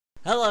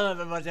Hello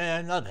everybody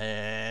in the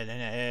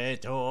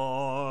Predator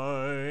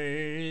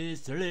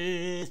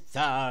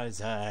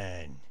 3000,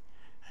 and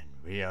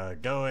we are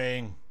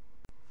doing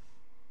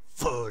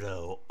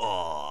photo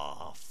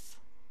off.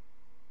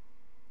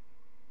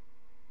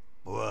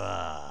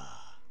 Bruh.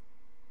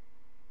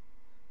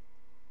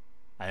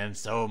 I am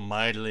so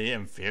mightily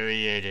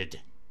infuriated.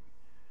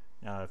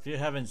 Now if you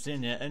haven't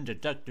seen the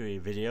introductory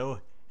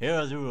video, here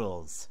are the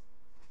rules.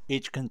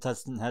 Each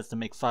contestant has to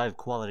make 5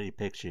 quality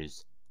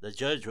pictures. The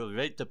judge will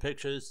rate the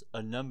pictures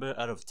a number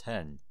out of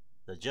 10.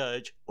 The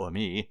judge, or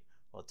me,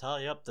 will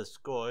tally up the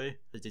score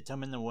to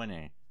determine the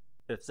winner.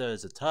 If there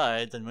is a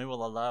tie, then we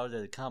will allow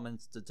the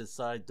comments to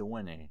decide the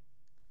winner.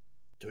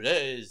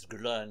 Today's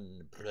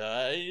grand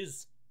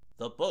prize,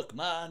 the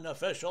Bookman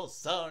official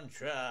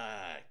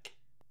soundtrack.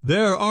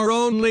 There are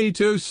only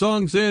 2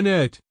 songs in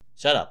it.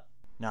 Shut up.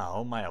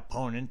 Now my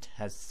opponent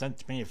has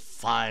sent me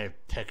 5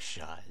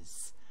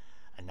 pictures,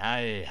 and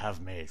I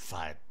have made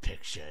 5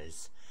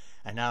 pictures.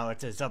 And now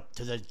it is up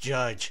to the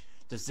judge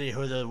to see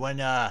who the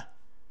winner.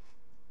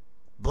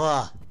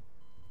 Blah.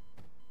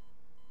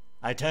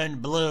 I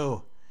turned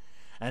blue,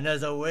 and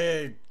there's a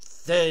weird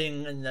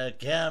thing in the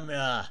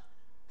camera.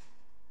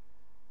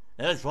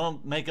 This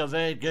won't make a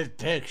very good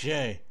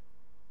picture.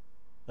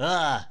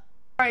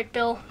 Alright,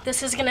 Bill,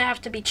 this is gonna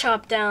have to be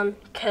chopped down,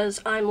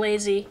 because I'm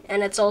lazy,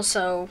 and it's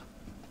also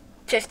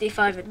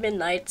 55 at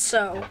midnight,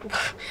 so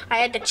I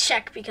had to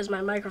check because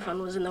my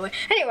microphone was in the way.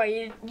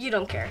 Anyway, you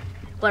don't care.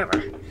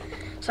 Whatever.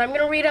 So I'm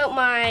gonna read out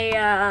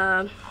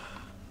my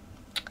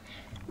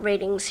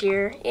ratings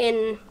here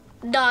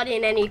not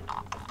in any,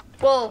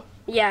 well,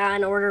 yeah,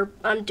 in order.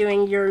 I'm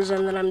doing yours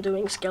and then I'm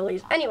doing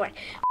Skelly's. Anyway,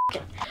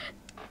 okay.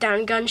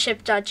 Down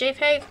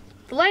gunship.jpg.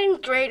 The lighting's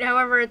great,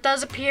 however, it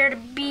does appear to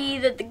be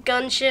that the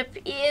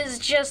gunship is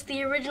just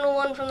the original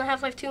one from the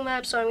Half-Life 2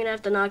 map, so I'm gonna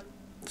have to knock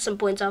some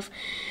points off.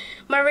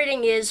 My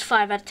rating is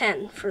 5 out of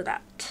 10 for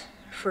that,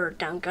 for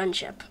Down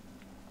Gunship.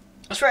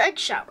 As for egg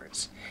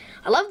showers,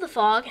 I love the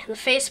fog, and the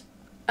face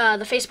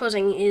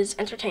posing is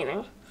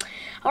entertaining.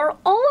 However,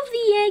 all of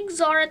the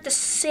eggs are at the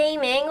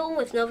same angle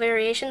with no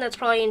variation. That's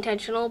probably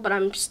intentional, but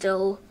I'm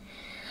still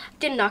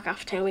didn't knock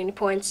off 10 any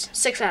points.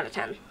 6 out of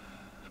 10.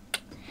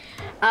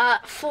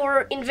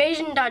 For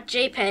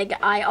invasion.jpg,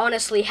 I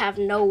honestly have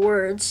no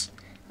words,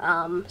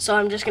 so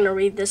I'm just gonna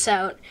read this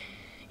out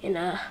in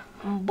a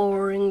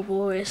boring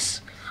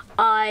voice.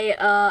 4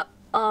 out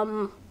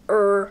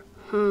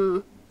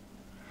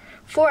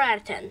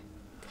of 10.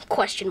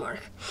 Question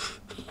mark.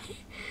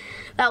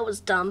 That was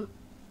dumb.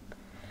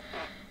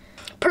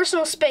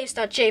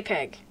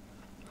 Personalspace.jpg.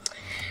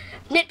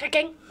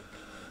 Nitpicking.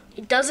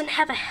 He doesn't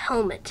have a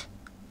helmet.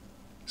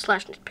 /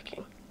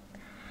 nitpicking.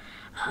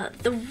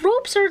 The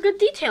ropes are a good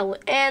detail,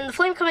 and the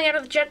flame coming out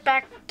of the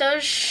jetpack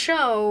does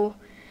show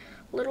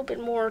a little bit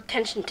more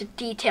attention to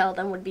detail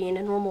than would be in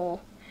a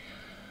normal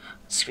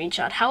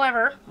screenshot.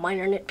 However,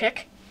 minor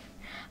nitpick.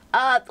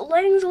 The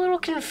lighting's a little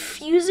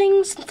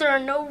confusing since there are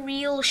no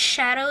real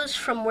shadows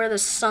from where the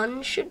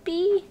sun should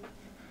be.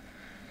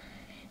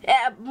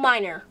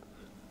 Minor.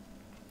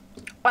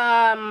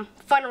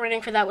 Final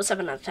rating for that was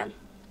 7 out of 10.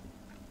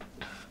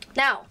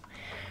 Now,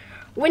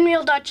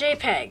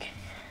 windmill.jpg.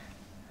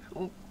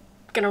 I'm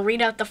gonna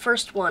read out the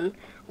first one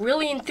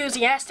really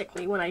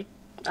enthusiastically when I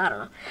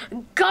don't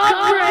know.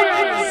 God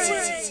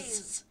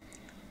rays!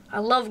 I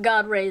love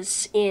God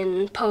rays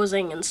in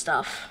posing and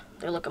stuff.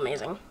 They look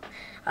amazing.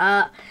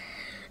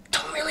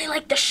 Don't really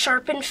like the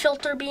sharpen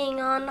filter being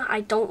on.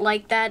 I don't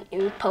like that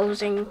in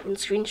posing in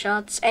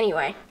screenshots.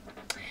 Anyway.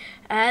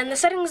 And the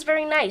setting is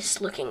very nice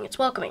looking. It's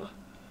welcoming.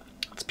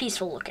 It's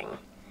peaceful looking.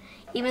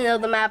 Even though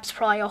the map's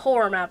probably a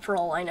horror map for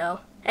all I know.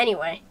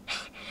 Anyway.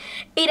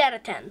 8 out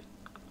of 10.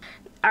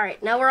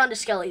 Alright, now we're on to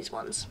Skelly's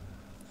ones.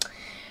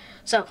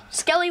 So,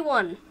 Skelly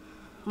 1.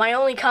 My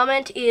only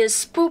comment is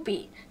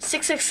spoopy.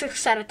 6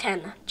 out of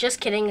 10.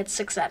 Just kidding, it's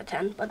 6 out of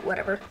 10, but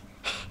whatever.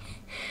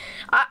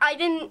 I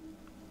didn't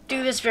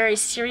do this very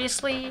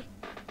seriously.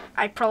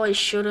 I probably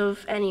should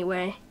have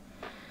anyway.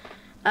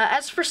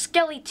 As for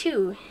Skelly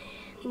 2,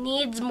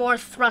 needs more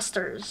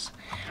thrusters.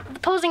 The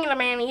posing of the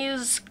man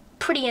is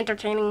pretty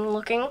entertaining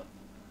looking.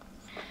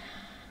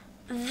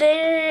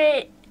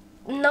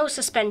 No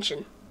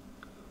suspension.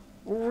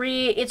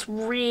 It's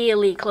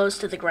really close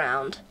to the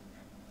ground.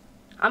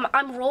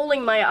 I'm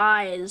rolling my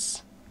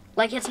eyes.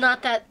 Like it's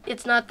not that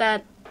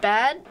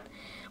bad,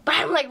 but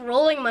I'm like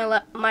rolling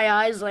my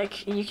eyes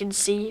like you can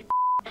see.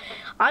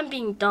 I'm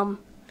being dumb.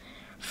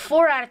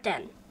 4 out of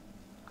 10.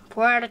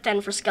 4 out of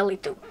 10 for Skelly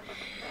 2.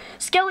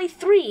 Skelly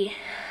 3.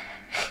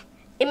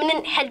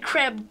 Imminent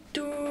headcrab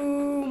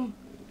doom.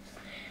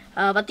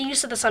 But the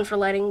use of the sun for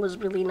lighting was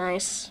really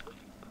nice.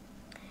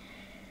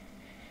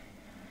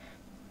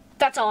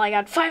 That's all I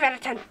got. 5 out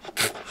of 10.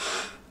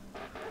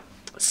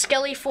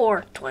 Skelly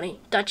 4,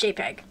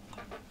 20.jpg.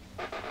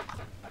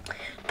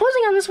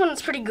 Posing on this one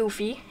is pretty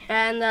goofy,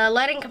 and the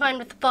lighting combined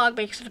with the fog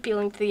makes it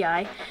appealing to the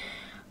eye.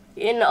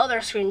 In other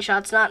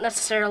screenshots, not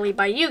necessarily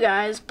by you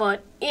guys,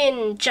 but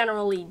in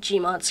generally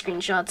Gmod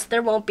screenshots,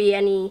 there won't be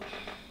any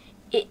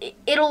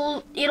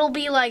it'll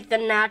be like the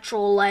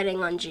natural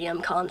lighting on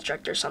GM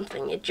Construct or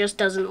something. It just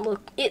doesn't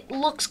look, it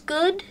looks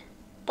good,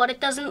 but it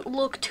doesn't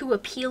look too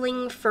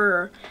appealing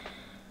for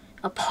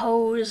a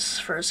pose,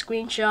 for a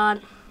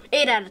screenshot.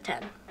 8 out of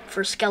 10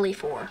 for Skelly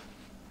 4.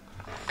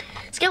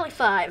 Skelly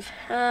 5,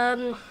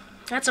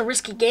 that's a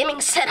risky gaming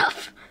setup.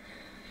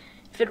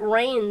 If it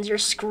rains, you're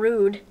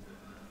screwed.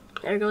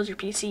 There goes your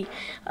PC.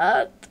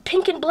 The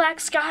pink and black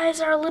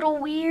skies are a little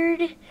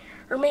weird.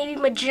 Or maybe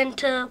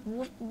magenta,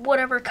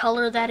 whatever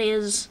color that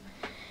is.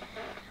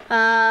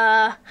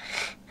 And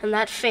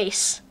that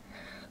face.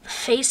 The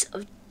face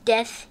of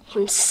death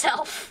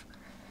himself.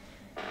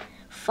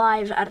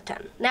 5 out of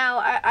 10.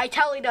 Now, I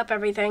tallied up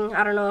everything.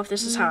 I don't know if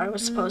this is how I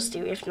was supposed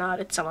to. If not,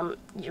 it's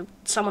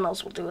someone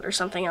else will do it or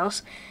something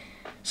else.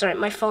 Sorry,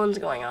 my phone's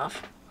going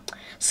off.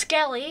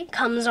 Skelly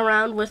comes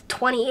around with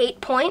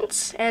 28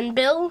 points. And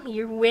Bill,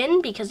 you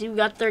win because you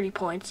got 30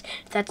 points.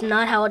 If that's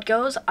not how it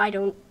goes,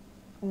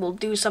 we'll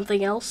do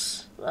something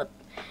else. A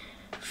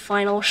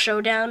final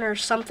showdown or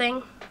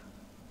something.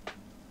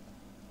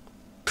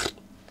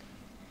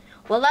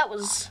 Well, that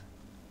was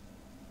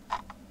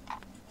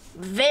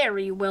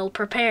very well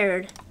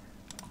prepared.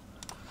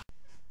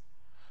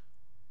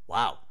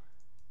 Wow.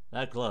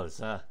 That close,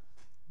 huh?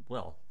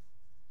 Well,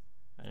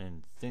 I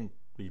didn't think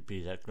we'd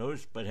be that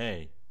close, but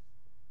hey,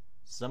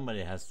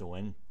 somebody has to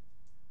win.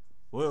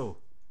 Whoa.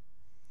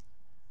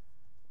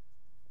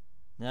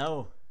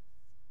 Now,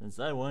 since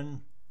I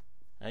won,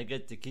 I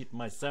get to keep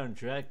my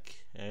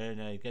soundtrack,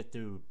 and I get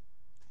to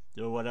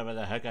do whatever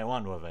the heck I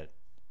want with it.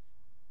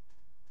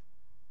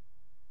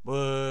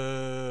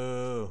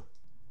 Whoa!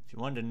 If you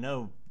want to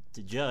know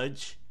the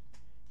judge,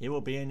 he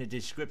will be in the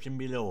description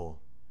below.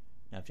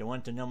 Now if you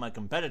want to know my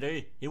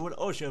competitor, he will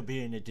also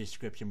be in the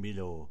description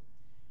below.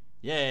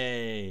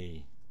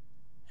 Yay!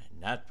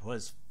 And that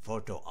was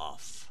Photo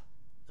Off,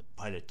 the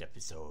pilot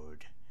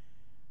episode.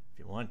 If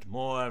you want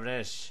more of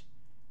this,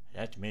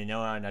 let me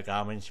know in the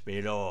comments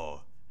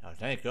below. Now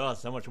thank you all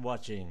so much for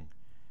watching.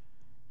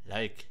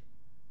 Like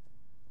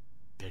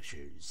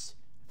pictures.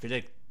 If you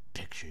like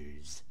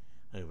pictures,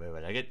 I will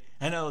like it.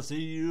 And I'll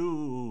see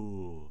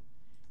you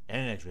in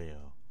the next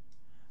video.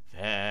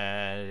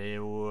 Very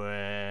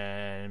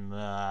well,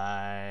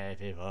 my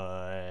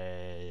people.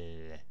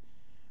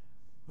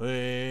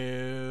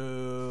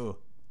 Woo!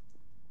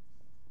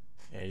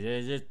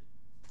 Is it?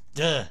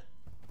 Duh!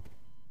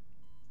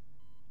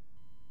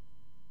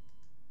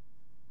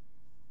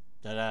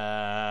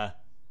 Ta-da!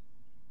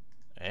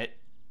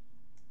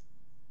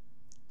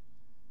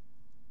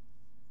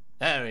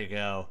 There we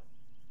go.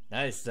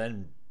 Nice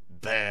and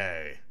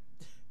bare.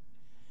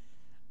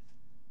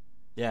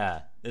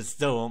 Yeah, it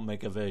still won't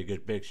make a very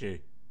good picture.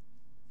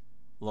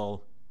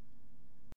 Lol.